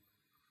name.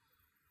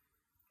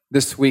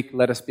 This week,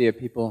 let us be a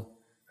people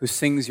who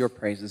sings your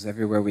praises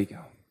everywhere we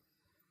go,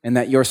 and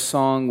that your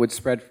song would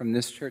spread from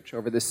this church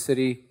over this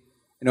city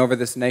and over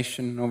this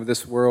nation and over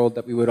this world,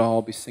 that we would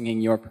all be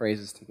singing your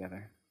praises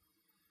together.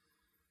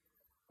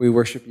 We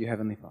worship you,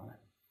 Heavenly Father.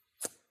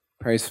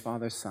 Praise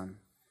Father, Son,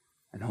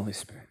 and Holy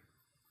Spirit.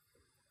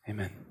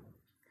 Amen.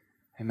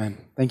 Amen.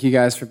 Thank you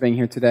guys for being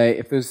here today.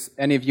 If there's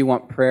any of you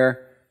want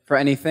prayer for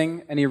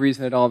anything, any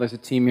reason at all, there's a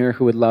team here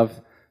who would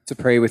love to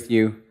pray with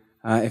you.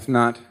 If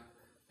not,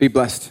 be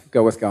blessed.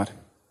 Go with God.